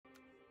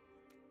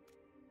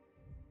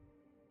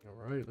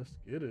All right, let's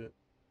get it.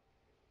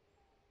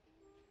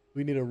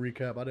 We need a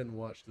recap. I didn't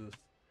watch this.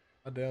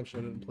 I damn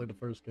sure didn't play the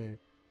first game.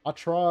 I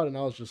tried and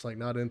I was just like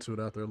not into it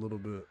after a little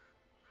bit.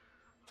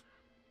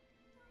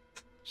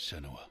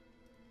 Senua,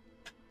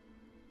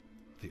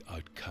 the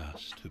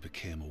outcast who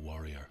became a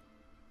warrior,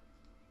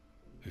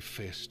 who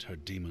faced her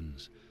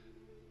demons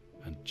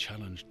and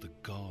challenged the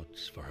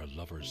gods for her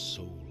lover's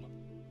soul,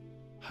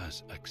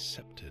 has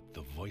accepted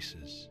the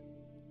voices,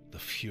 the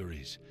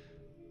furies,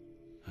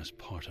 as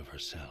part of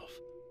herself.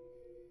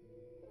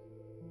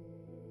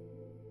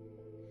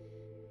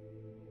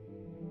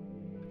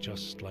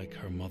 Just like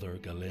her mother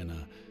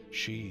Galena,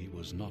 she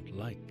was not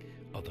like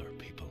other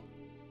people.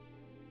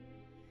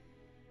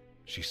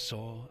 She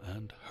saw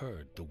and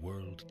heard the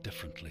world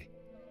differently.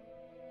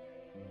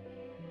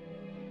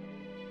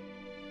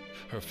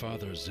 Her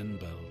father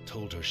Zinbel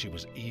told her she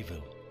was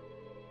evil,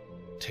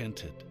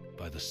 tainted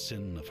by the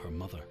sin of her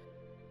mother.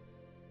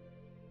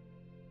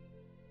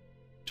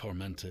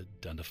 Tormented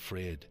and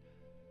afraid,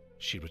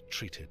 she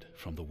retreated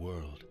from the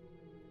world.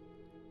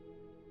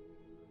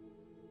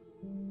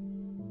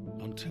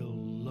 Until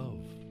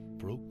love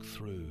broke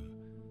through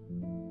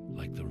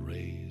like the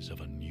rays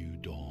of a new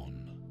dawn.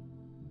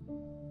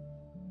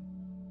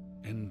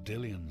 In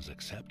Dillion's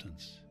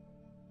acceptance,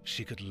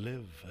 she could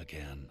live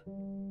again.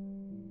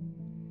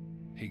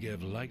 He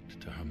gave light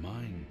to her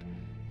mind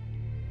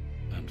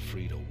and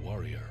freed a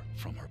warrior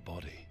from her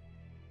body.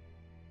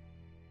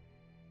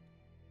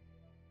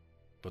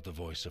 But the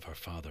voice of her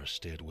father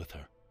stayed with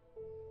her,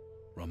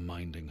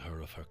 reminding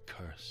her of her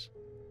curse.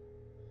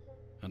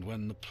 And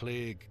when the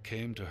plague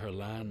came to her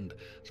land,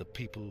 the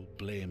people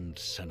blamed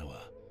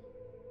Senua.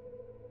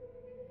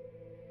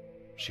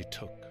 She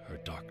took her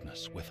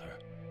darkness with her,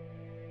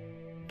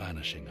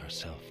 banishing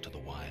herself to the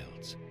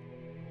wilds.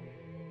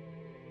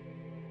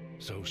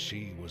 So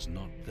she was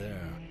not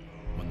there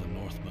when the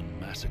Northmen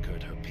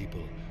massacred her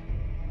people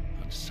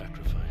and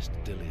sacrificed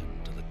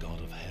Dillion to the god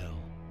of hell.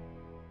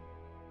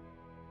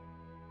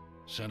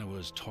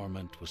 Senua's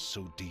torment was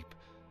so deep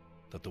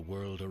that the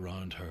world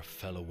around her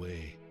fell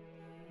away.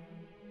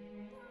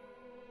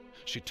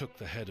 She took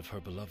the head of her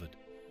beloved,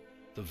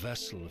 the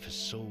vessel of his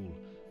soul,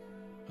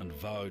 and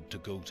vowed to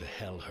go to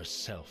hell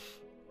herself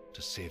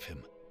to save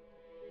him.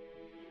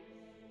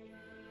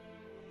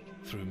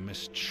 Through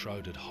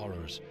mist-shrouded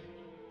horrors,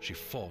 she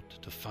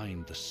fought to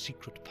find the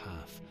secret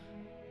path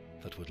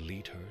that would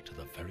lead her to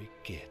the very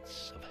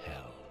gates of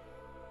hell.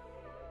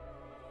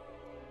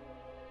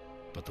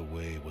 But the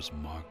way was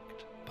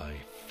marked by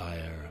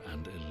fire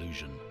and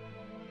illusion.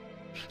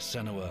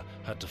 Senua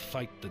had to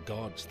fight the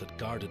gods that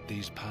guarded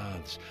these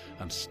paths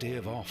and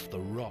stave off the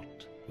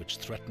rot which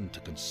threatened to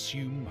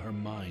consume her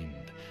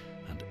mind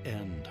and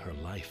end her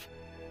life.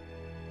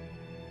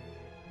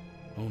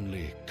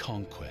 Only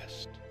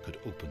conquest could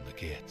open the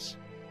gates.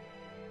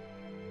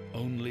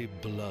 Only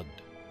blood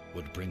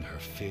would bring her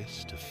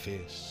face to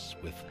face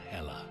with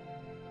Hela.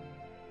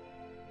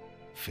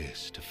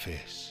 Face to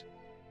face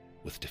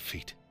with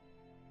defeat.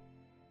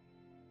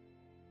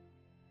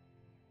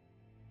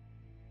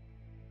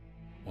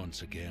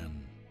 Once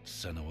again,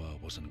 Senua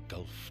was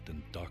engulfed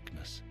in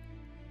darkness,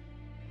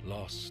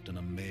 lost in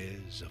a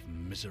maze of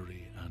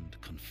misery and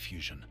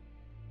confusion.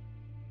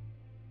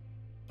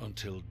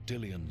 Until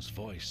Dillion's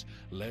voice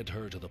led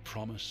her to the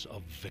promise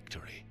of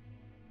victory.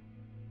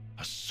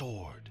 A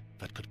sword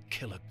that could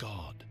kill a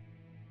god.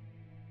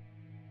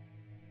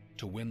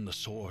 To win the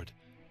sword,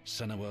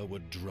 Senua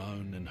would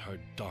drown in her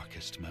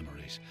darkest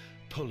memories,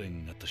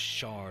 pulling at the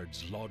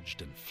shards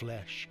lodged in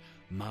flesh,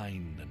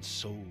 mind, and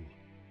soul.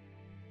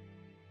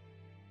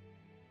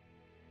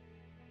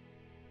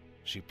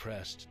 She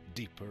pressed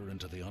deeper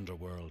into the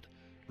underworld,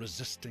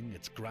 resisting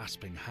its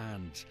grasping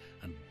hands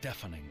and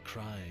deafening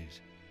cries,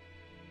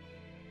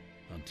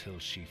 until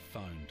she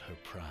found her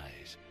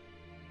prize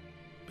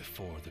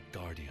before the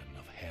guardian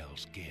of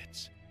Hell's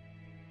gates.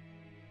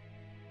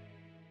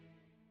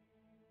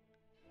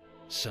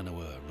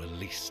 Senua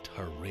released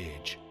her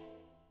rage,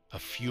 a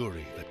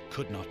fury that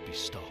could not be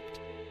stopped,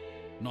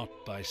 not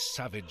by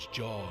savage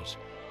jaws,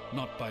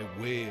 not by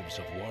waves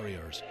of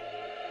warriors,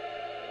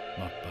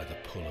 not by the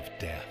pull of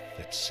death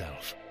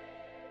itself.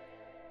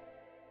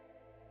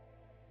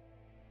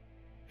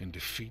 In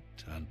defeat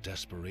and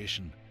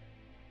desperation,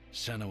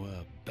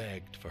 Senua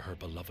begged for her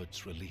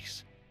beloved's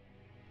release.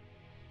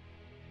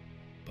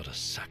 But a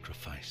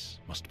sacrifice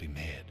must be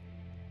made,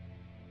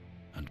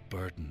 and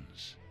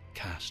burdens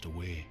cast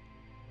away.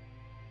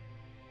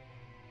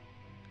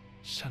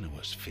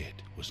 Senua's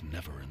fate was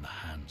never in the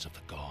hands of the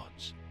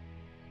gods,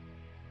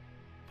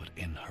 but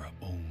in her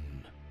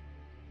own.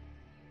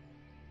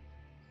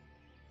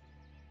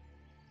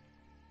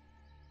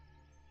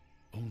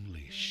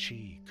 Only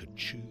she could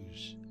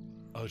choose,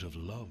 out of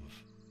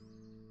love,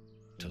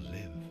 to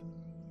live,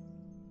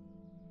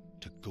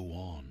 to go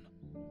on,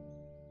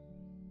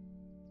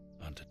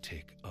 and to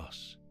take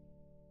us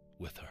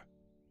with her.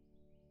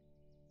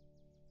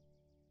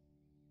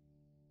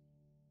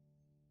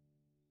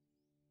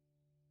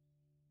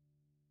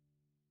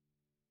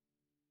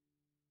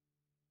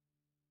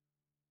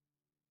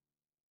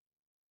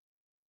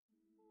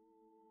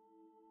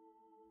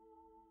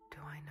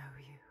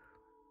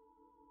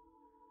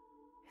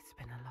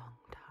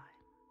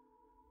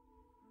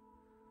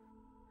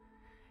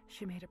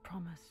 She made a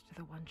promise to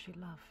the one she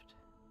loved,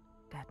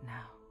 dead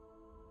now,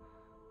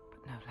 but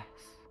no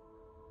less.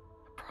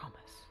 A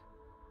promise.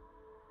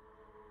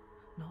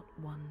 Not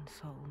one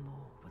soul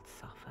more would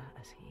suffer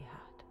as he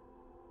had.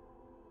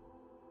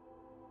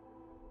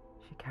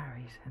 She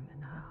carries him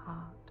in her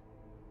heart.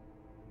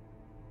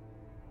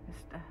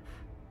 His death,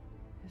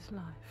 his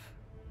life,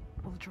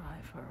 will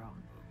drive her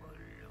on.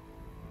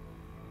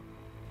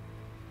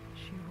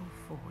 She will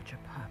forge a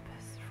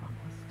purpose from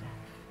his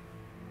death,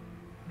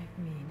 make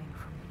meaning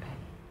from the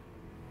pain.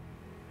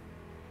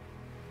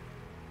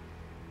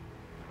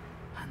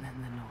 And then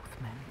the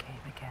Northmen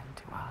came again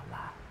to our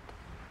land,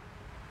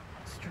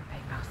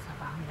 stripping us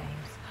of our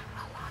names,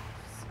 our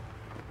lives,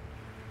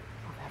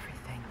 of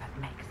everything that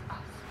makes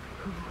us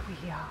who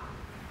we are,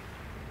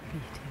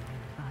 beating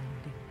and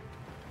binding,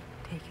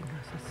 taking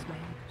us as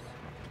slaves.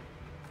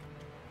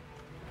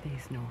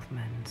 These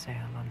Northmen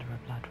sail under a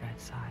blood-red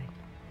sign,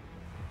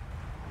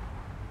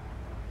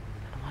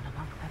 and one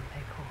among them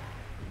they call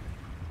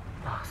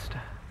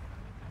Master.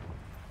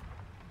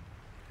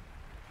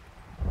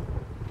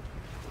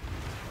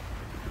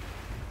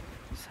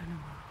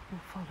 Senua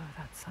will follow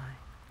that sign.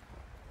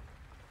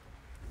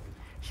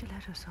 She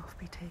let herself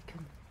be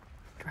taken,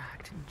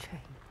 dragged in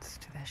chains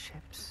to their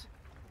ships,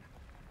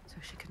 so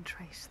she can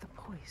trace the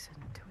poison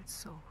to its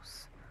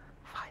source,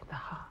 find the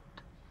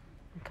heart,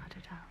 and cut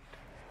it out.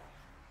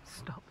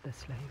 Stop the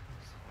slavers.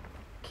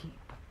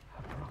 Keep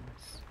her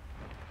promise.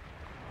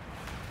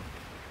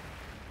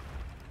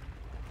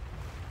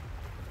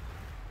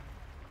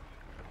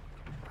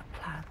 But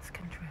plans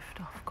can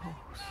drift off course.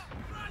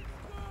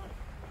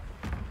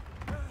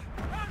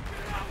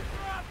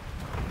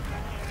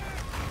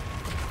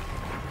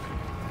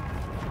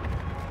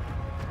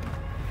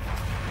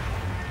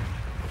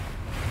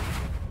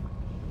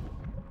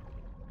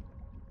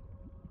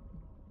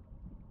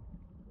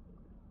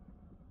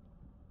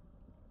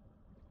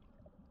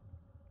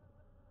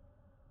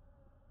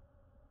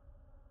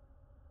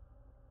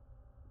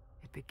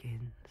 It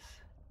begins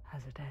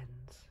as it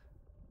ends.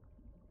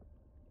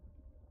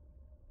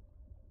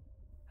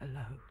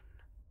 Alone.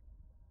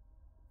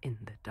 In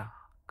the dark.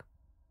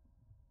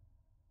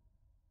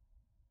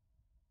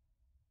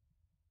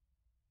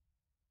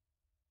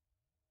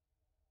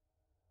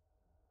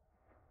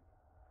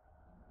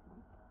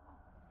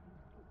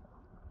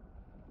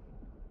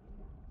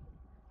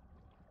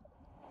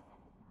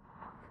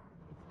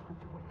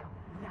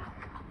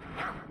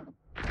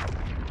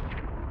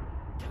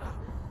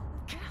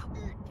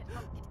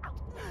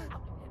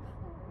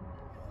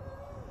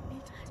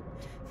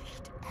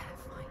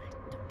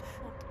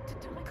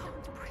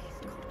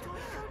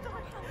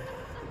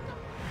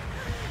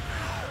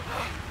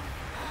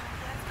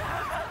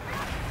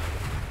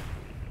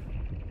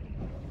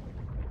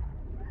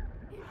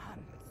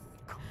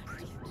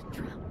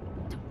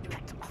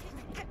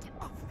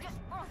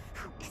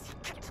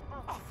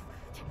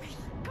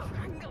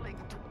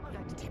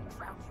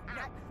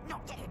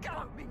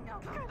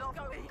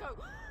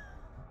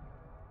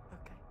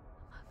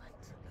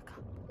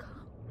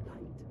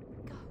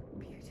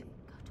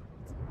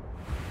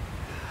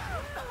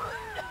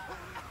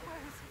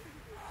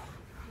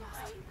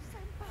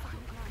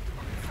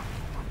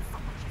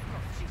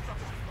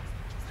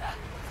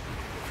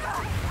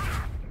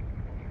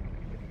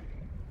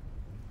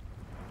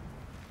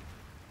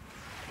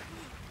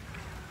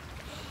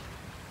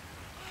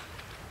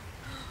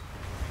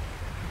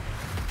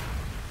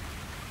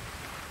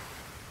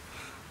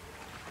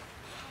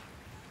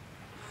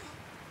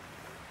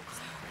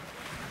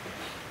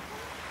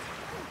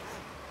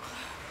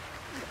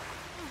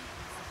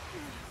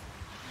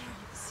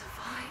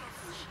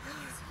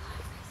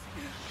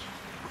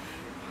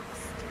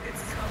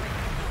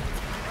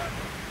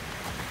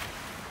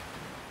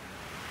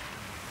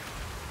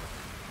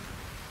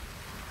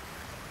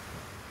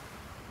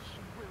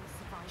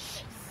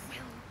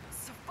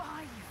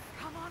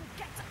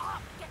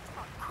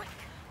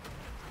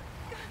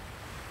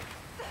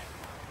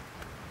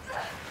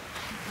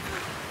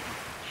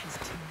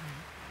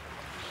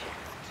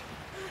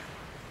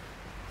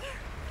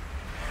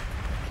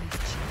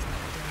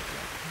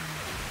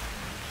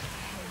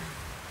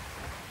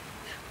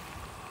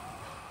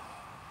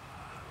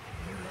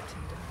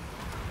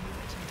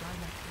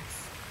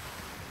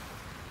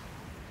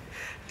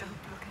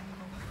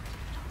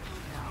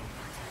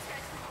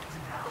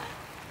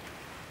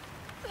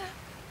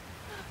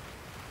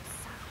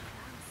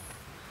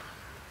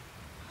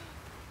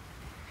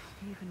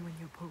 Even when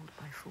you're pulled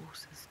by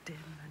forces dim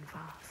and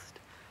vast,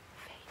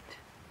 fate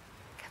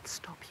can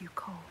stop you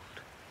cold.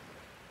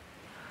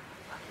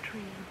 A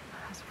dream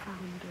has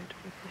foundered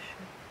with the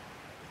ship.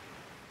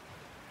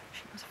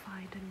 She must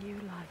find a new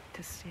light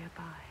to steer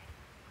by,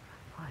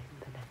 find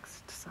the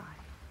next sign.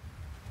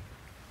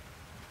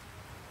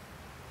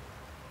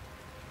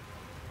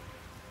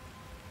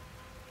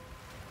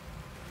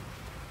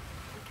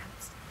 We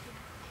can't stay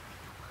here.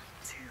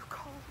 Too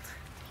cold.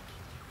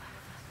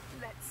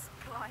 Let's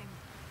climb.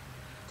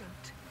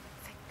 Don't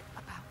think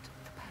about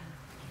the pain.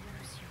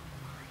 Use your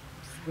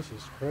mind. This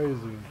is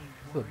crazy.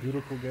 It's a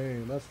beautiful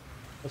game.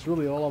 That's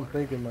really all I'm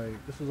thinking.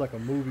 Like, this is like a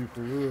movie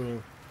for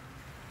real.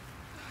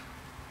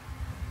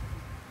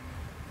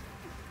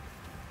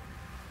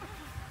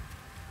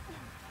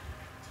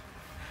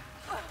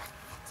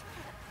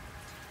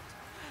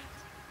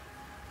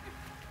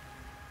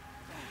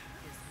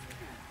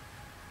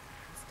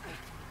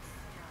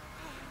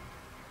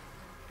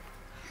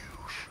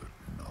 You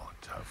should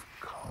not have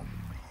come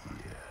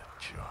here,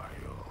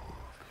 child.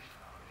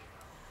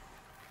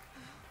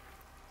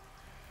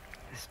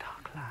 This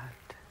dark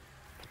land,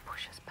 it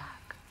pushes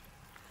back.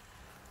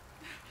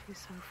 She's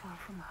so far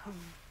from home,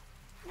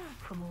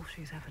 from all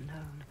she's ever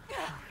known,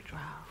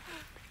 half-drowned,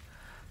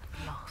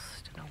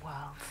 lost in a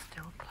world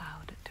still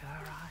clouded to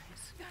her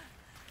eyes,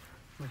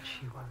 but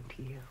she won't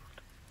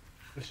yield.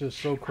 It's just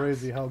so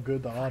crazy how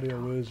good the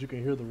audio is. You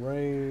can hear the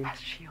rain. As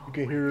she You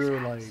can hear,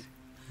 always like, has.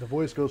 the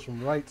voice goes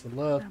from right to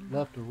left,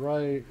 left to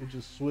right. It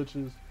just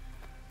switches.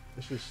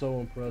 It's just so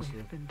impressive.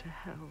 We've been to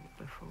hell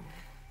before.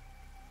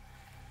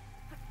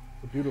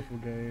 It's a beautiful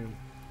game.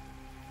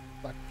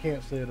 I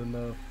can't say it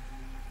enough.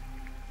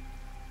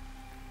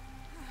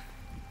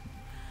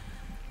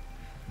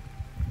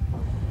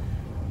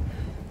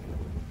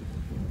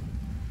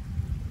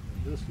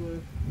 This way?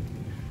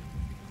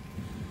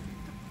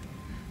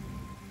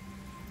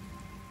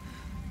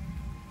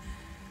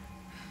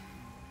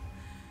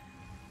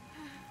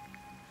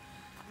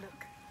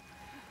 Look,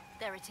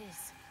 there it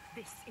is.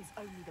 This is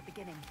only the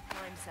beginning.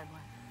 Climb,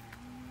 Senua.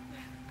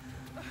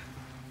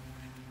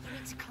 You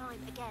need to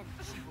climb again.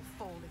 She will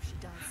fall if she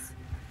does.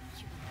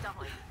 She will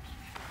die.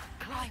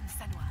 Climb,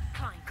 Senua.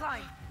 Climb.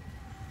 Climb.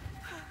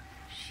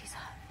 She's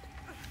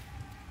hurt.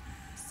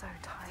 So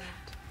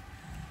tired.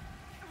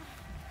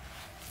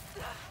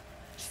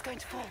 She's going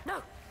to fall.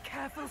 No!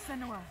 Careful,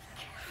 Senua.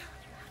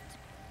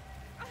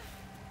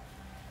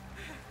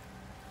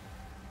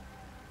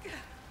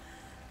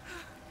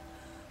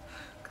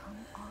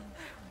 Come on.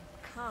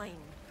 Climb.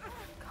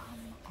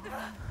 Come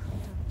on.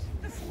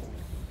 Don't listen.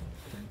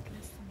 Don't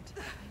listen to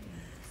pain.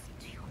 Listen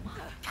to your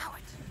mother.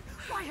 Coward!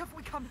 Why have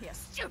we come here?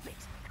 Stupid!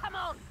 Come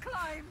on,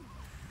 climb!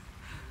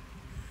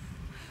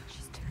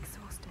 She's too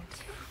exhausted.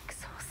 Too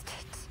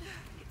exhausted.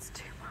 It's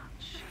too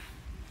much.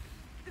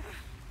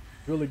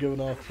 Really giving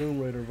off Tomb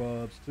Raider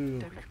vibes, too.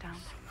 Don't look down.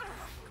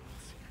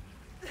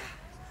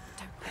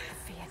 Don't let the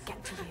fear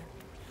get to you.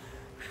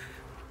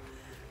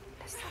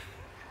 Listen.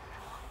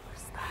 What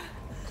was that?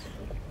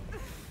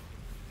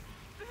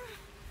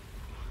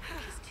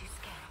 She's too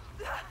scared.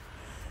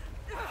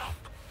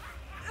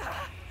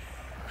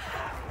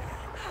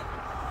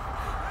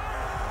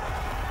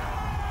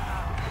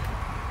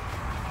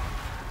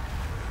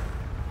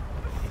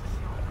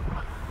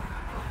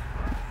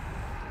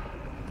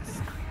 The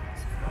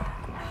screams of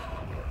death.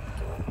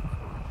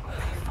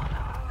 They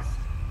follow us.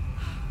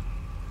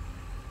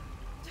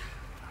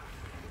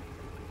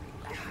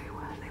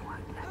 Everywhere they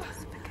won't let us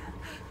forget.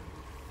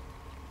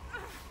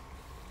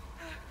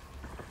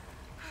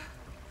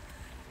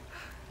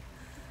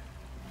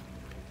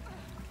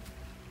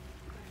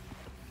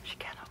 She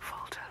cannot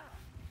falter.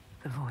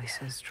 The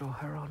voices draw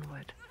her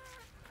onward.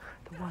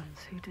 The ones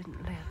who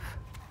didn't live.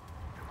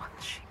 The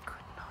ones she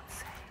could not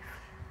save.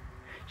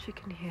 She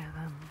can hear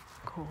them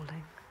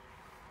calling.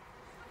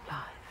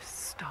 Lives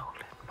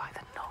stolen by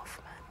the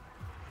Northmen.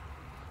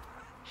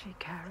 She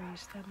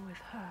carries them with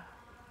her.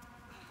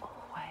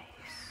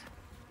 Always.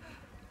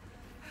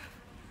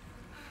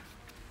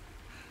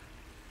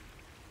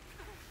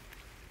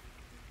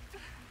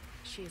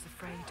 She is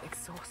afraid,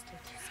 exhausted,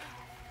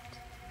 scared.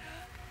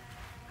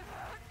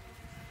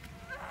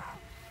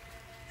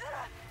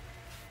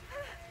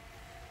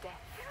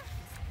 Death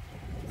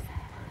is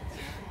there.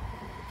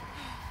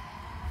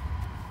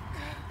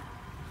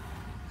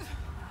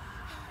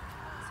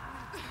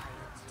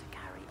 Tired to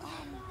carry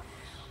on.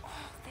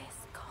 All this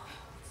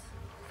cold,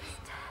 this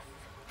death.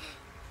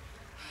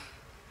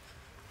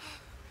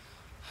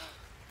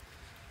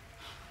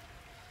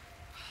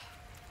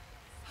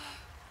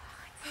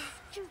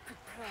 Stupid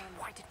plan.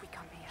 Why did we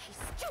come here? She's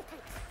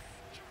stupid.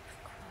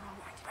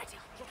 Ready.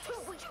 You're too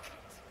weak.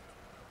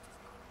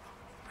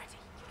 Ready.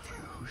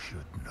 You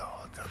should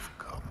not have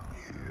come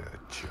here,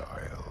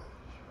 child.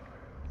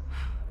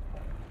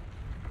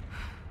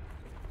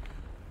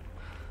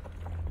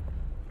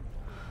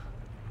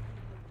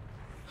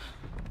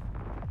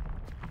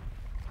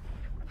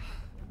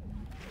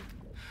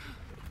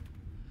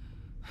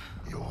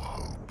 Your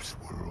hopes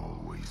were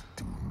always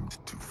doomed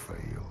to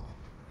fail.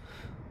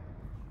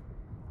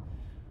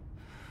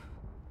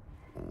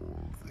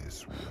 All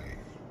this way.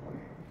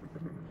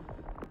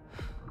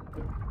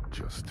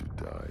 Just to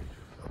die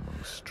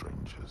among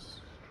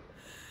strangers.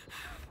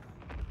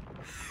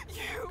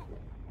 You!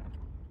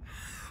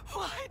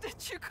 Why did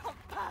you come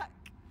back?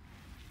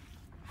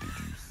 Did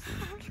you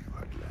think you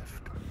had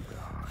left me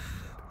behind?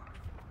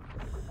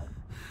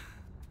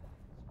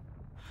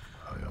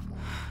 I am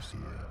always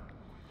here.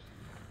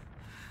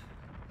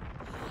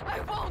 I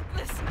won't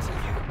listen to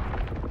you!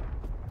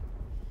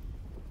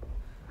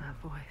 Her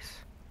voice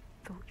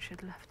thought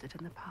she'd left it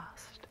in the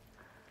past.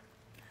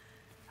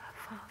 Her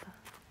father.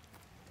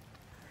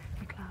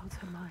 He clouds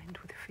her mind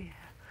with fear.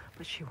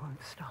 But she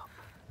won't stop.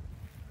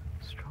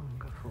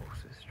 Stronger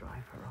forces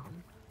drive her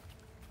on.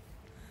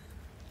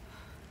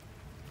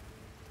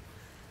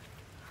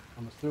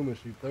 I'm assuming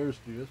she's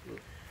thirsty. That's what...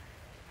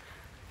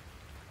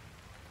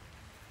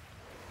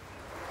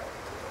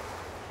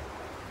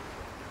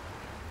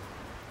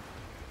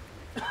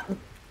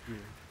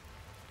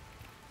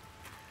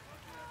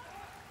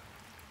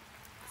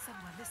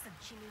 Someone, listen.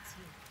 She needs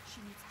you.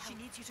 She needs help. She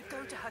needs you to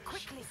go to her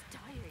quickly. She's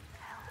dying.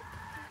 Help.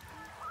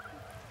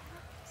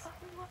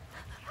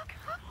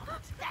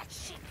 That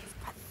shit is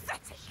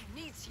pathetic. She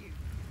needs you.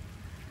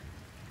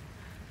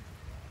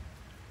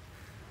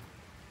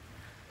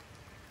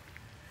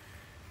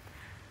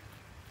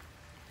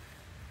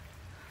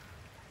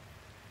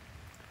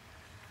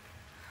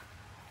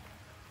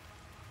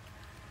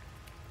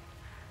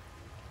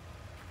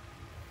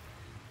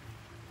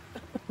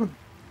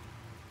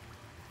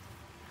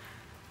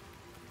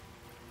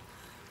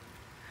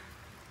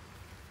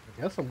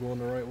 I guess I'm going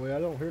the right way. I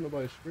don't hear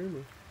nobody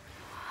screaming.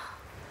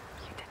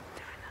 You didn't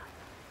do enough.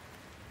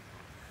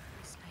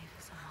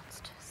 Slavers are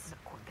monsters.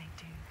 Look what they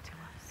do to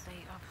us.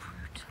 They are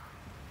brutal.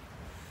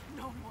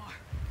 No more.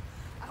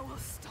 I will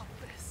stop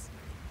this.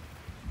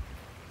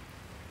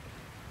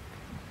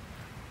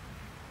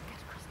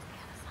 Get across to the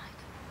other side.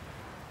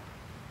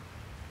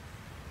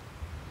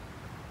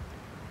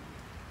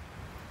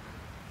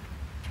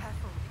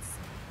 Careful, it's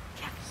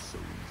careful. So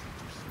easy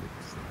to slip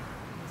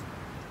sometimes.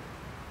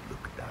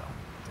 Look down.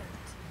 Don't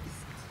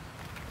listen.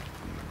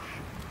 The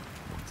ocean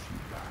wants you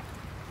back.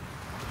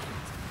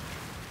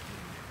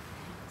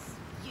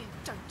 You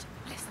don't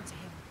listen to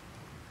him.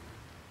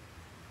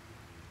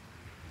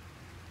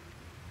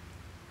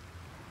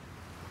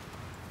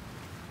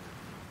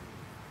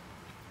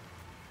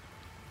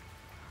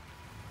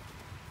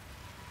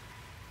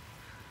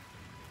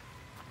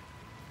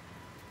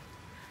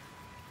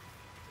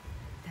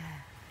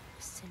 There.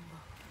 The symbol.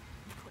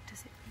 What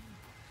does it mean?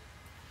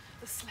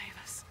 The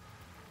slavers.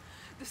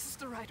 This is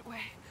the right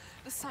way.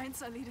 The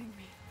signs are leading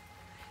me.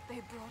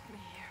 They brought me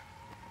here.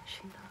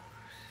 She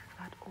knows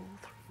that all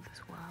through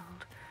this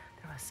world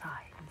there are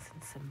signs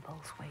and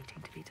symbols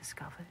waiting to be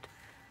discovered.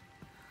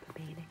 The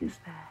meaning is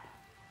there.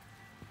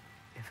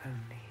 If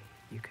only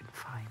you can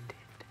find it.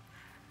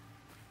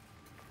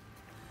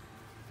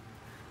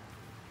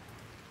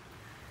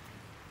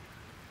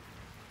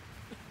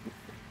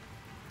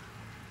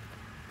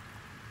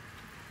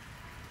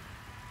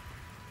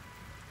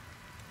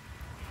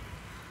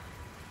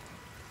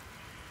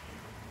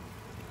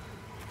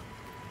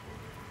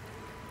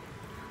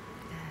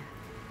 There.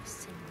 The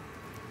symbol.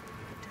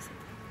 What does it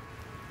mean?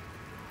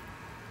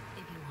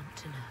 If you want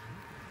to know,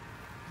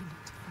 you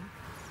need to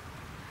focus.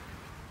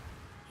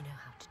 You know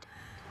how to do it.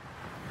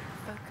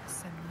 Focus,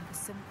 Senua. The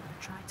symbol.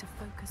 Try to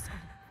focus on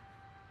it.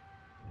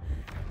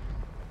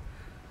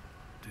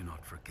 Do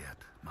not forget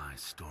my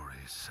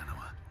stories,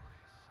 Senua.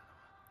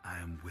 I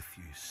am with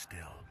you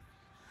still.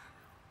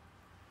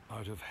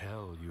 Out of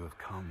hell you have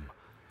come,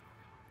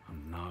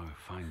 and now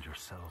find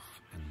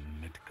yourself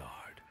in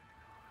Midgard,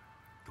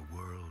 the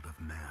world of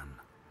men.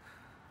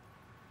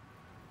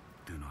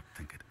 Do not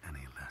think it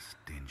any less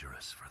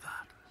dangerous for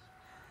that.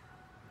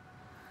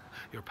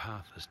 Your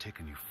path has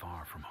taken you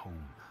far from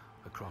home,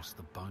 across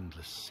the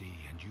boundless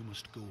sea, and you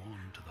must go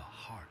on to the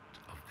heart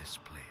of this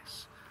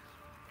place,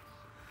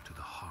 to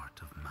the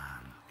heart of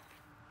man.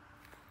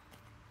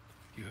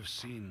 You have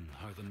seen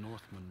how the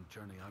Northmen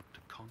journey out to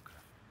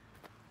conquer,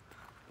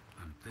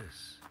 and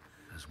this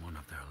is one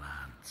of their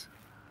lands,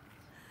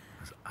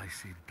 as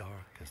icy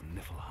dark as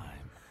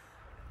Niflheim,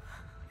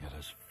 yet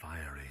as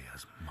fiery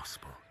as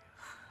Muspel.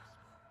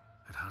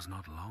 It has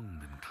not long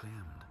been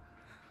claimed,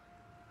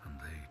 and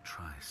they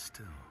try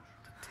still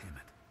to tame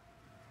it.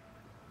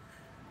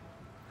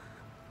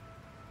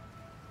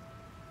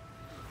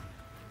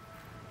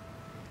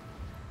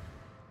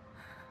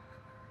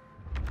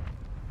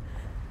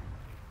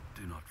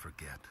 Do not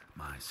forget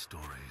my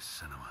stories,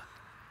 Senua.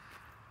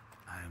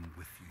 I am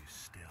with you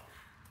still.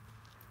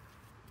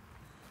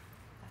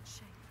 That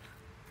shape.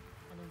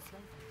 An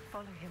enslaver.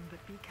 Follow him,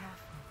 but be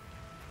careful.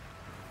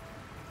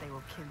 They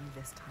will kill you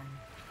this time.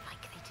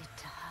 Like they did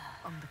to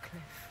her. On the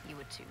cliff. You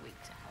were too weak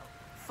to help.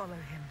 Follow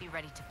him. Be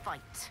ready to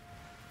fight.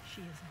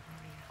 She is a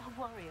warrior. A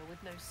warrior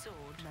with no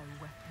sword. No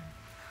weapon.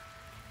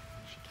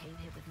 She came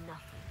here with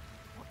nothing.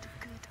 What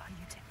good are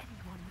you to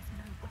anyone with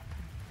no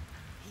weapon?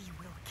 He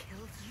will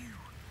kill you.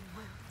 He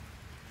will.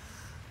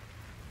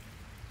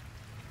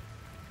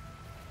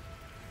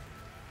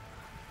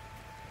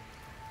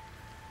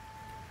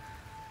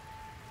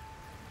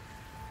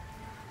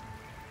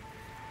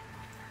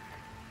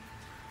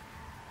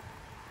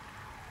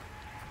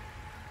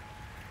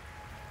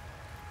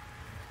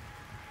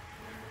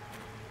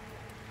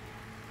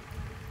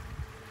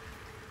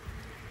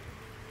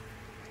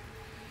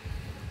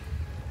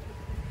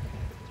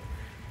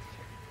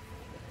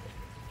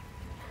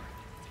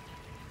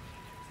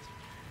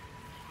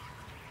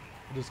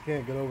 I just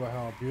can't get over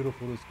how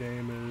beautiful this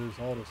game is.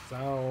 All the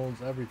sounds,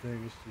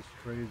 everything is just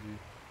crazy.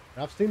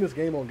 I've seen this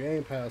game on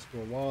Game Pass for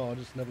a while. I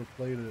just never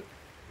played it.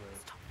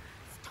 Stop.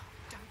 Stop.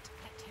 Don't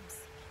let him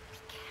see. Be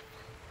careful.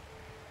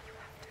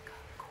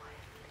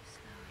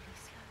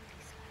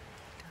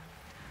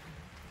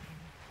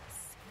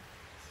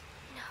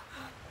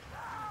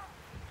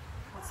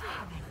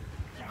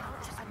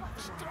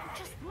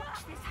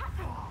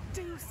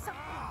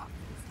 something.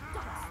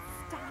 Don't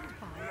stand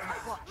by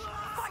and watch.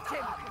 Fight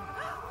him!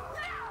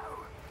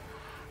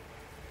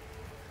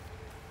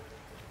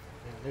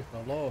 Yeah, they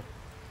fell off.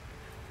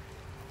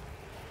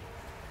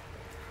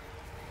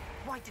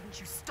 Why didn't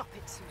you stop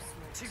it? Too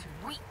slow. Too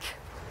weak.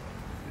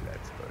 Let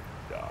her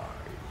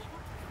die.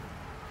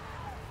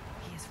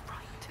 He is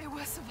right. They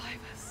were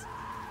survivors.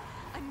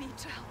 I need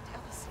to help the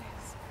other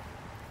slaves.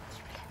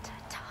 You let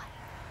her die.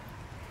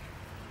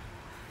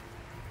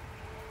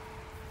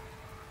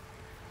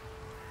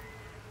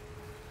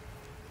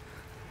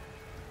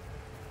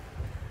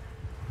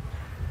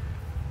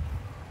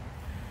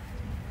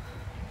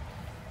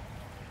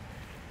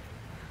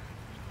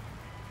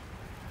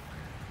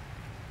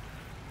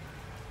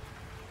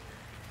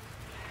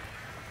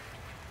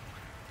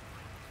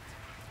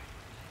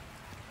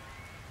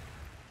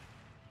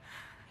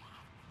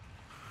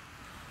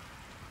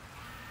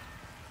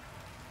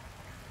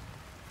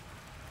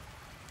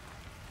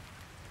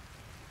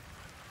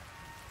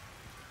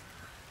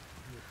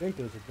 I think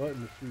there's a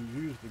button that you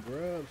use to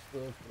grab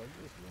stuff, but I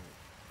guess not.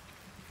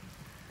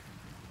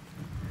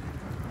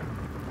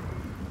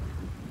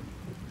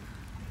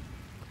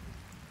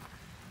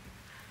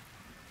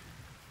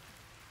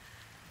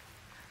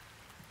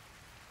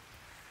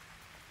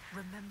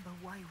 Remember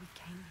why we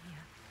came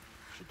here.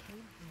 She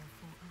came here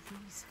for a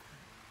reason.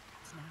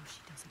 And now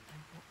she doesn't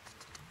know what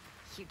to do.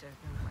 You don't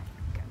know where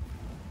to go.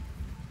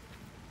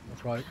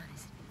 That's right. Plan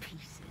is in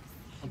pieces.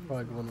 I'm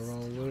probably going the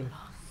wrong way.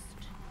 Lost.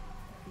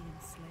 The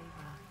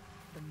enslaver,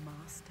 the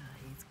master,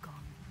 is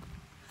gone.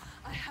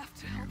 I have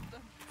to help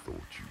them.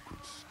 Thought you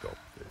could stop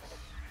this,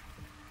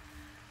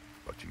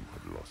 but you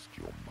had lost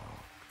your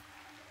mark.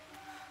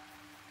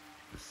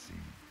 The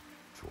sea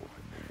tore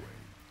him away,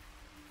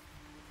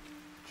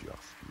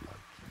 just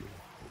like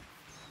your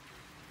hopes.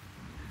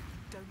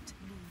 Don't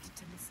need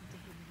to listen to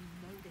him. You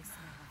know this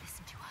now.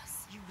 Listen to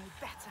us. You know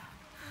better.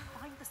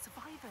 Find the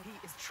survivor. He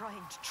is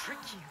trying to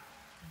trick you.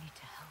 You need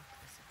to help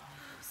the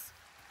survivors.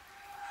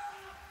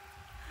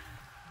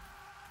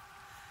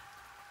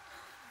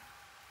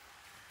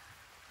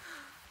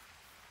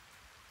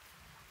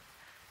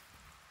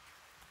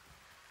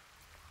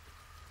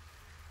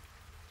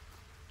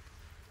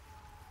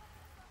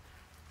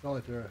 It's not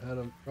like they're ahead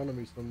in front of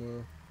me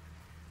somewhere.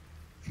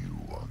 You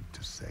want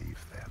to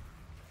save them.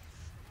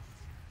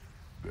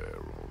 They're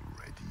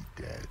already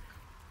dead.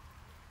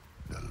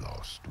 The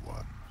lost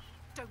ones.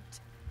 Don't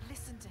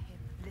listen to him.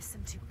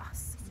 Listen to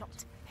us,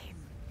 not him.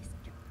 Listen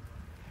to...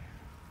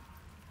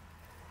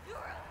 You're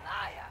a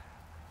liar!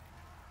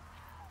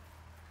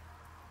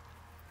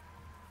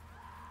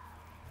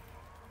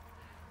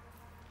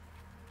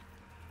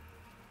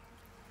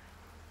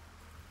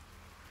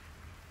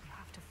 You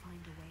have to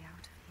find a way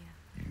out of here.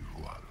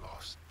 You are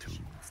lost too. You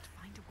must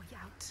find a way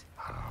out.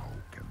 How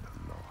can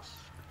the lost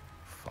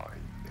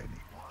find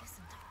anyone?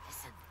 Listen.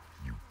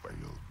 You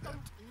failed them.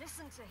 Don't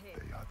listen to him.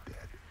 They are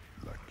dead,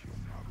 like your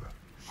mother.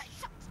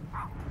 Shut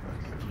up!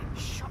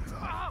 Shut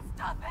up!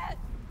 Stop it!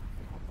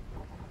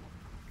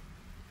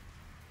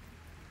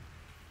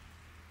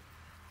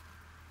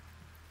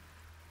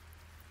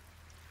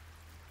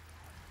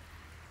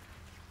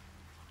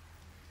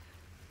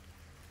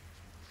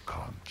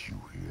 Can't you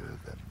hear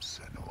them,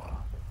 Senua?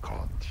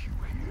 Can't you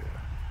hear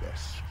their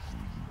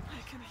screams?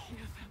 I can hear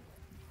them.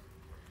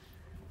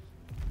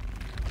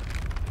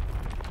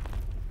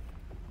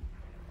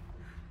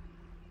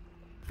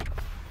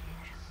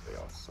 They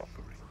are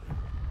suffering,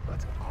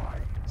 but I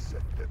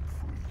set them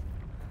free.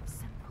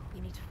 Simple.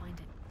 You need to find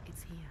it.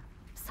 It's here.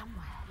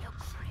 Somewhere. Look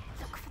for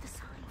it. Look for the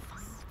sign.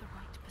 Find the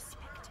right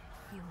perspective.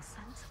 You'll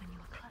sense when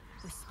you're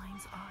close. The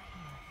signs are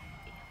here.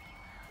 If you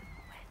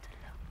know where to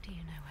look. Do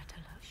you know where to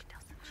look? She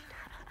doesn't. She doesn't.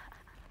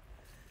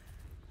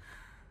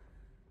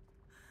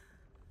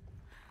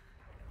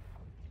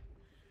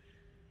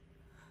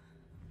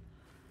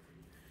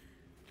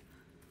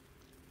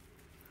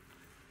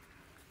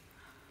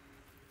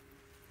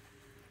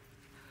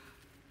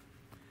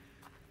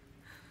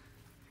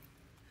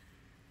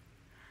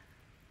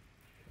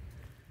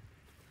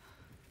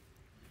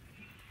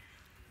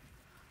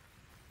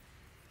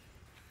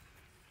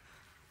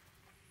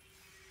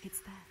 It's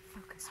there.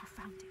 Focus. You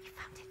found it. You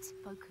found it.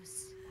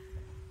 Focus.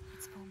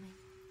 It's for me.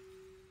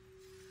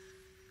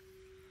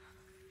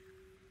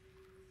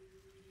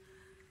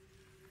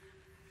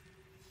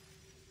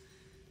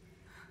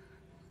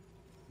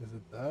 Is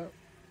it that?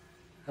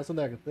 That's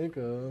something I can think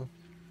of.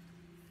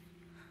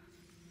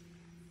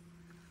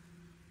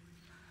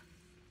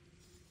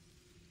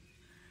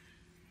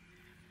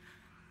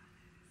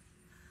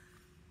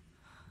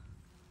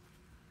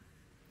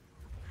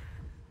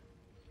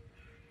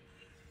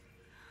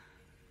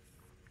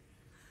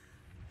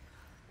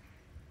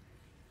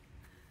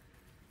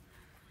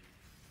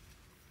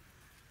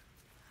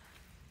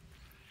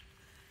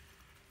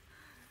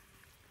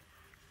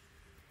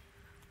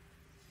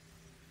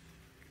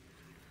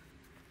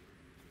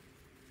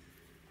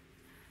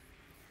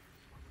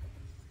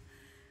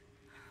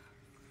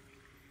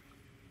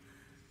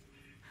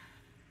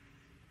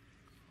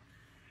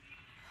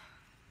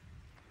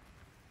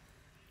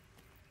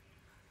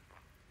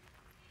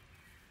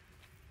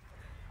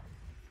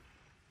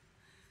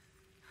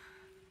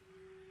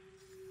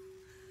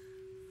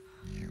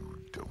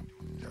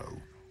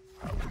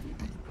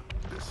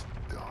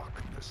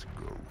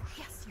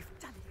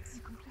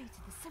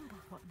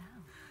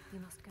 You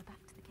must go back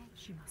to the gate.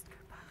 She must go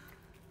back.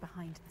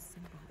 Behind the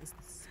symbol is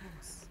the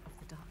source of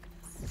the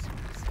darkness.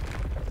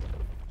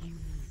 You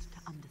need to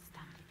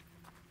understand it.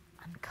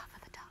 Uncover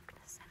the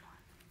darkness, Senua.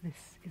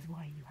 This is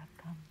why you have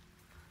come.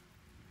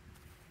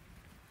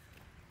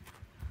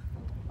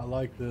 I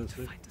like this.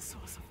 To find the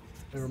source of all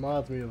It this.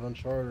 reminds me of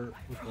Uncharted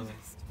with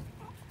Promised.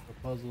 the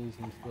puzzles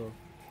and stuff.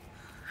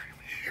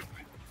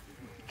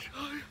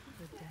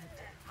 The dead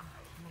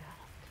are here.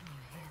 Can you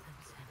hear them,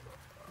 Senua?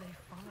 They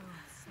follow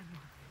us,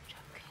 Senua.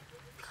 Choking,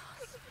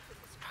 gasp,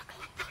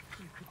 struggling.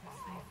 You couldn't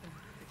save them,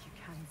 but you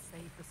can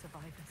save the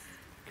survivors.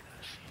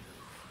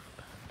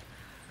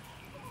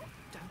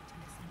 Don't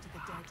listen to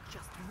the dead,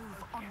 just move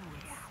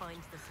onwards.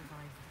 Find the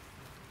survivors.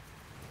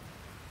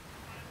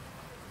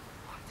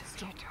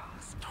 Stop.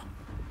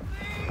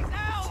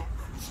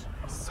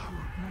 Stop.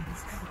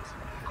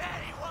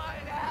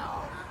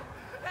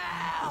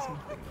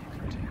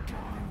 Do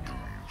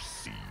you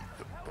see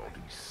the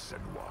body,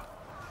 Senua?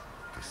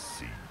 The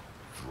sea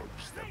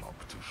throws them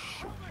up to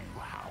show you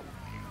how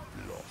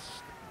you've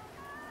lost.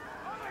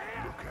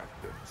 Look at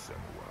them,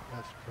 Senua.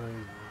 That's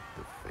crazy.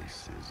 The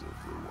faces of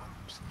the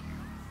ones you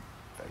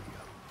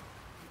failed.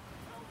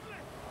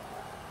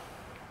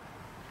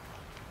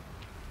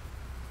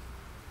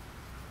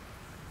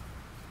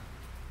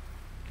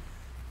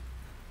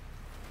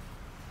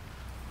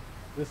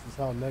 This is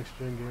how next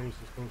gen games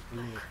are supposed to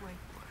look.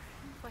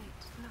 Wait,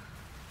 no.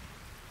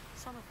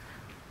 Some of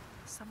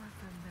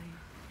them, they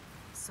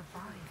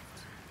survived.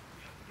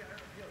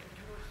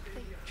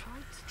 They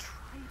tried to.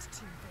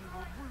 They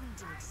were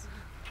wounded.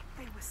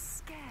 They were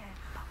scared,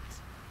 but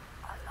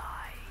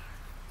alive.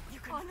 You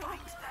can find them.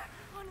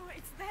 Oh no,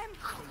 it's them. They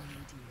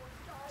need you.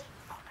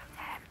 Follow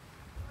them.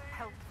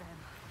 Help them.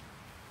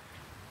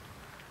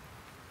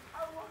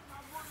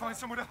 Find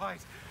somewhere to hide.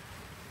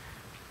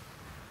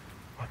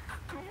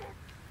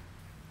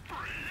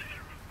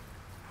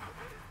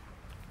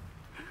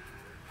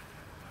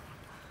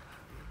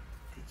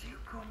 Did you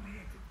come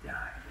here to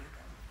die?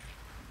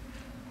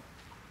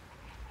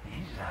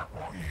 Is that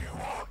what you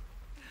want?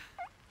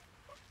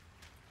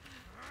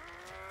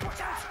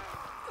 Watch out!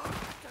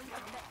 Don't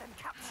let them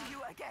capture you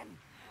again.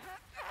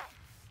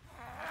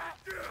 Are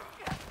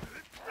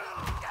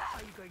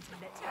you going to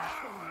let them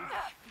kill you?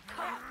 You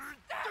can't.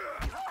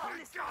 You can't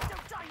listen.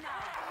 Don't die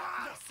now.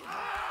 Yes, you will.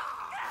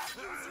 Use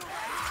your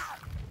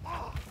legs.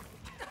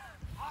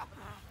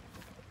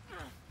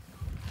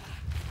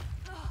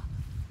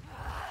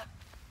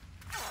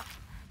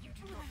 You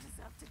do not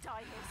deserve to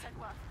die here,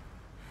 Senua.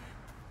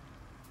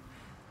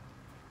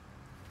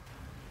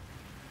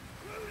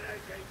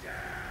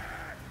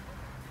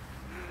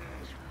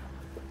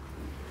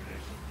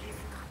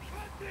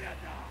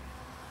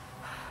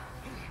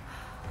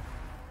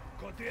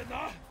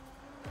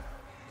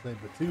 Say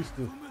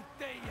Batista.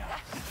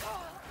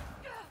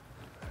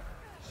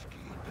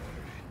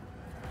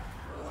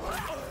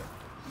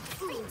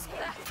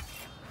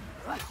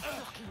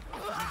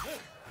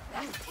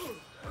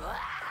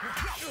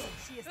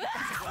 She is the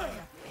better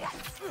warrior.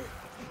 Let's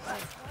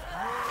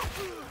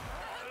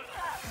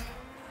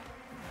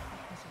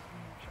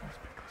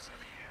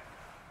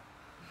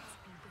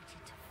be ready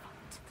to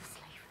fight the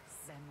slavers.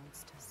 They're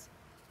monsters.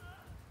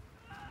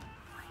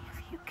 Why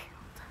have you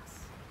killed us?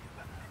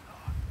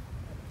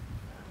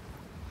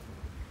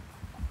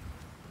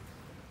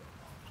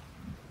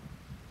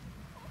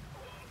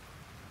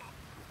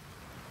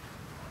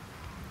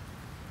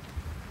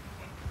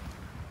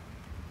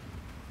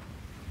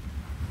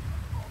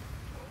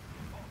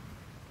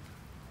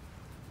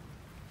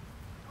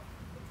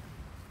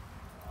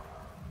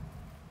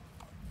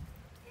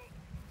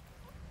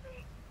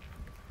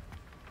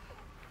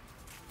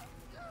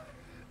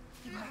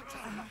 You might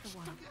have another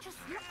one. Just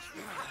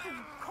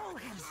Call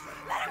him.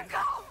 Let him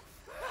go!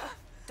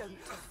 Don't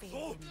fear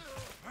him.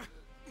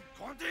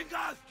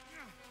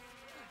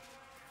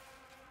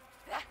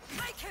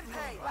 Make him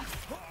pay!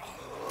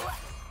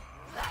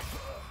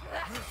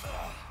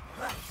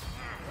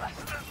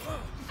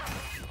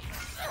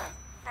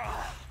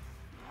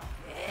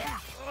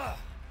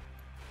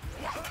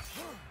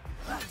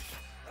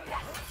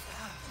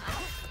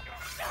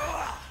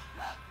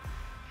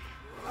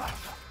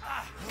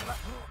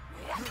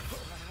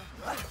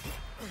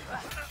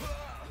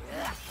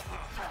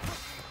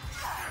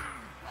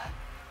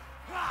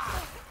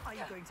 Are you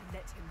going to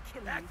let him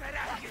kill you?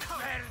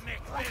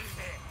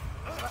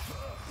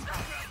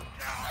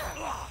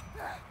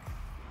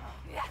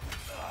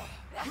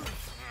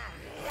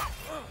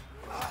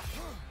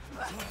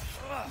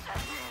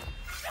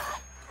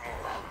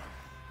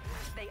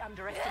 They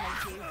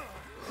underestimate you.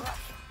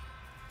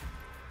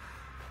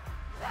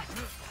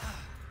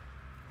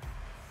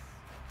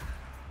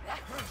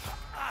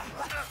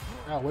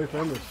 Gotta wait for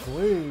him to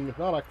swing. If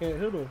not, I can't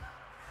hit him.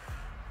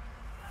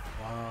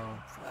 Wow.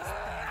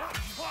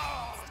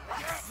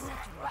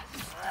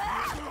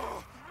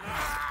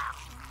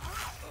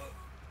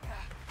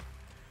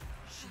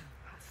 She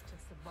has to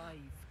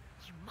survive.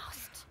 You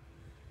must.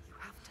 You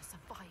have to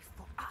survive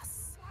for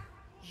us.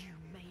 You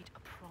made a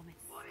promise.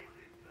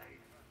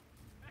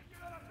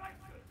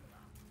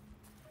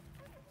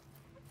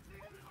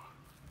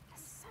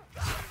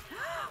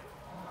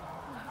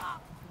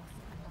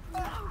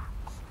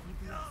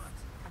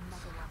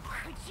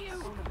 you!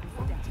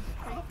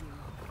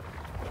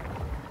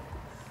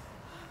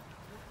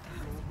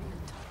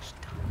 Touch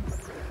dies.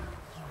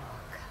 You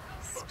are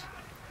cursed.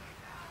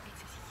 It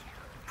is you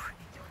who bring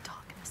your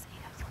darkness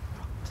here to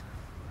rot.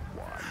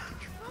 Why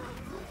did you bring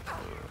your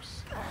curse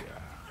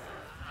here?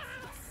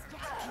 Yes,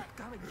 keep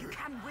going. You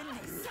can win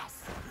this. Yes.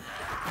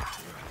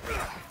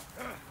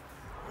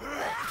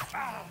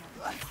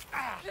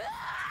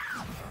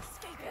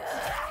 Escape it.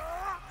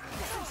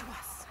 Listen to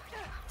us. You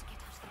have to get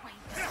out of the way.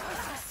 You're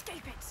supposed to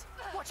escape it.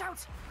 Watch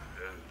out.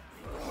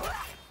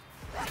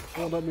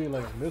 Oh, that mean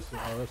like miss it.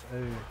 Oh, that's A.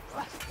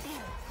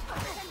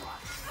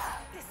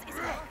 This is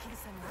working,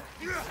 Senua.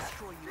 He will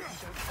destroy you if you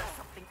don't try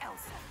something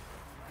else.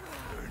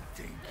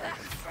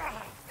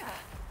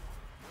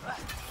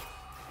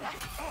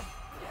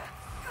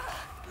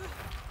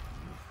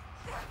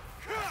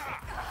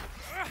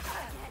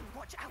 Again,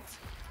 watch out.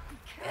 Be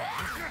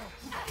careful.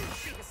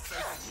 She is so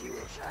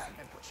stupid. She doesn't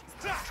know what she's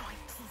doing.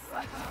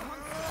 Try to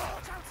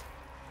watch out.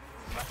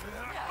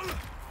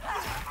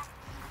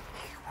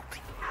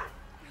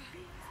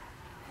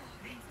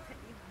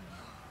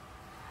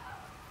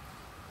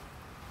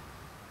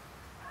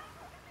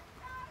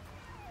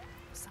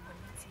 Someone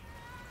needs you.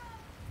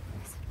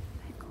 Listen,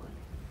 they're calling.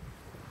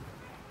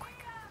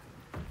 Quick.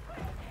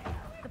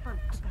 The boat.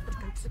 The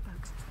boat. The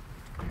boat.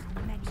 There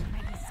are many,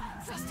 many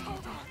sons. Just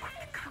hold on.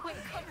 Quick.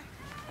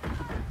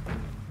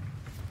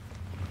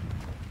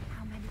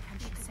 How many can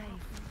she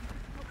save?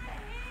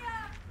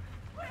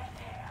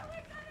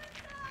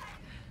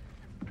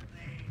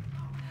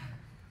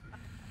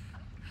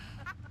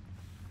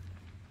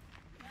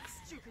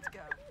 Stupid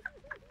girl.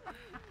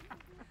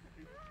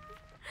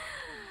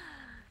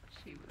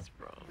 She was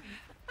wrong.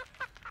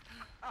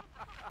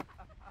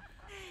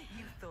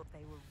 You thought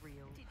they were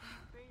real. Did you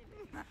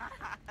really?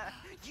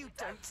 You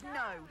don't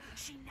know.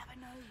 She never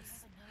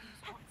knows.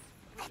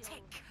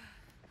 Pathetic.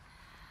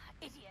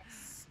 Idiot.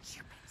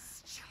 Stupid.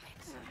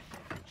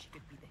 She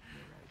could be the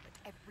hero, but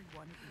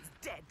everyone is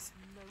dead.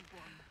 No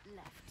one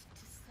left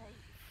to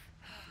save.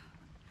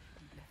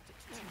 You left it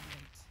too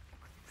late.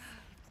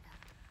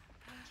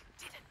 You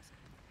didn't.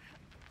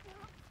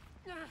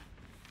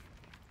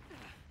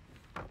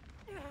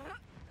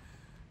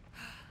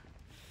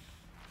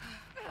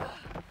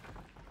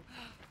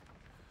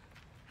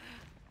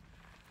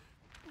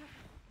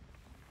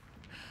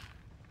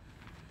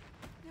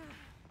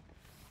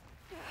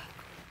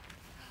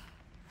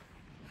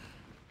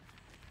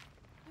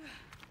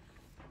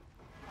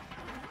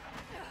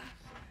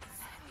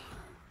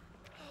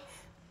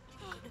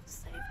 You could have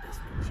saved us,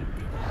 but you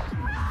didn't.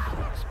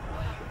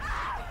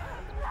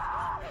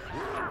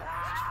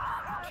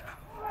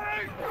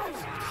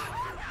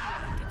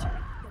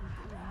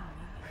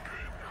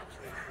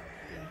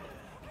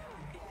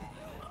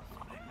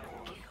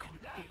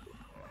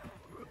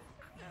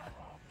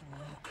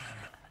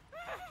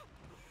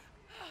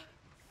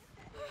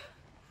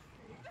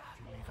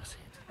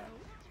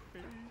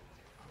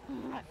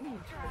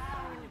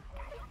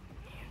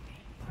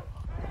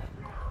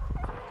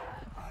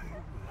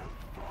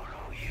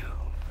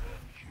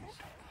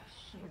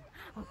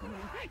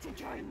 To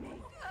join me.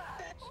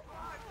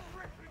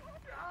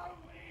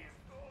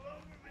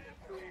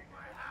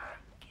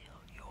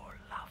 Kill your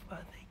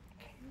lover, they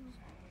kill.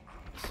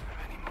 So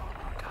many more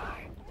will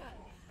die.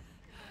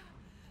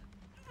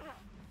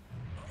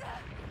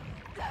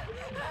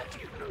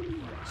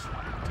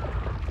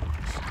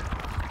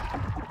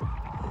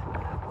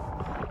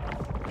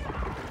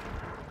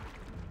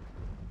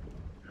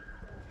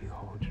 You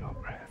hold your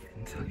breath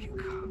until you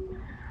come.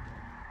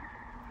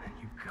 Then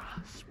you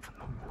gasp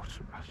and the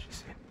water rushes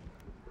in.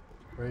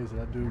 Crazy,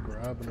 that dude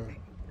grabbing her. In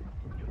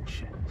your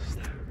chest.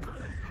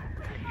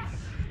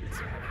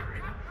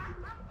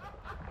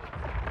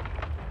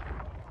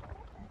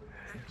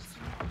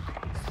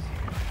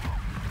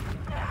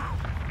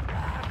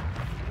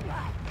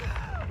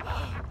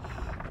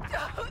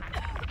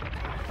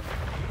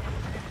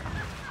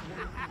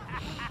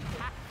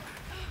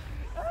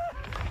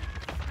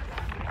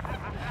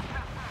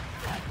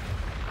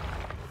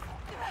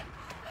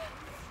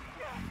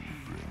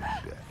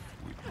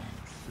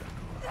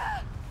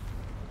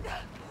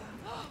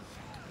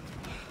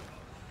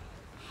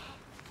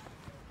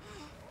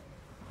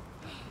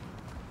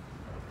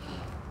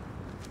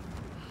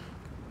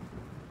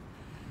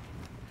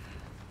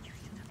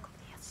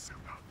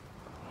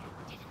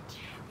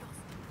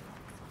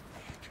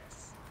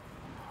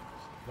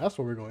 That's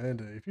where we're gonna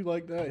end it. If you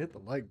like that, hit the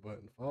like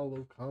button,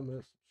 follow,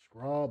 comment,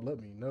 subscribe, let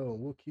me know,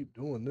 and we'll keep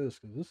doing this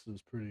because this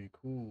is pretty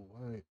cool.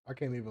 I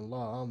can't even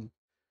lie. I'm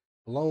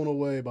blown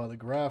away by the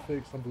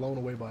graphics. I'm blown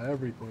away by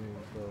everything.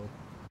 So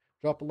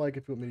drop a like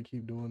if you want me to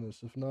keep doing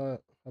this. If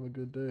not, have a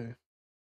good day.